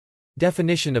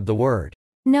Definition of the word.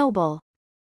 Noble.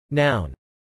 Noun.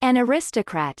 An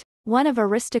aristocrat, one of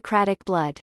aristocratic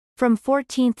blood. From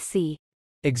 14th c.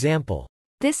 Example.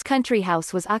 This country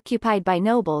house was occupied by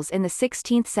nobles in the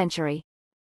 16th century.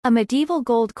 A medieval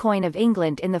gold coin of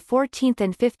England in the 14th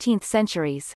and 15th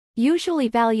centuries, usually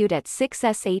valued at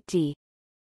 6s8d.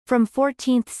 From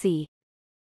 14th c.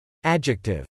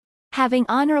 Adjective. Having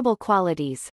honorable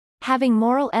qualities. Having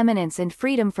moral eminence and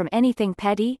freedom from anything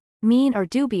petty, mean or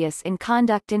dubious in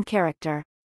conduct and character.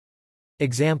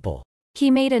 Example. He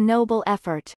made a noble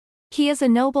effort. He is a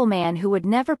noble man who would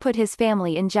never put his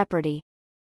family in jeopardy.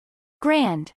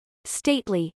 Grand.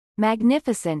 Stately,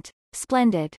 magnificent,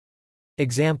 splendid.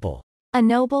 Example. A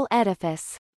noble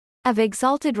edifice. Of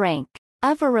exalted rank,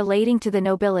 of or relating to the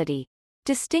nobility.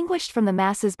 Distinguished from the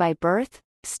masses by birth,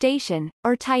 station,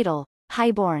 or title,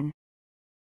 highborn.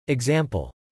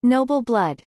 Example. Noble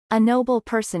blood. A noble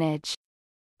personage.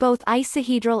 Both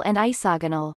isohedral and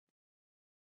isogonal.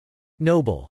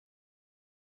 Noble.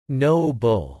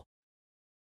 Noble.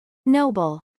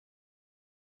 Noble.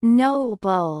 Noble.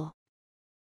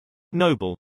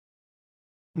 Noble.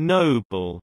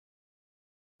 Noble.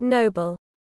 Noble.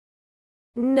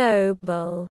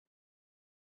 Noble.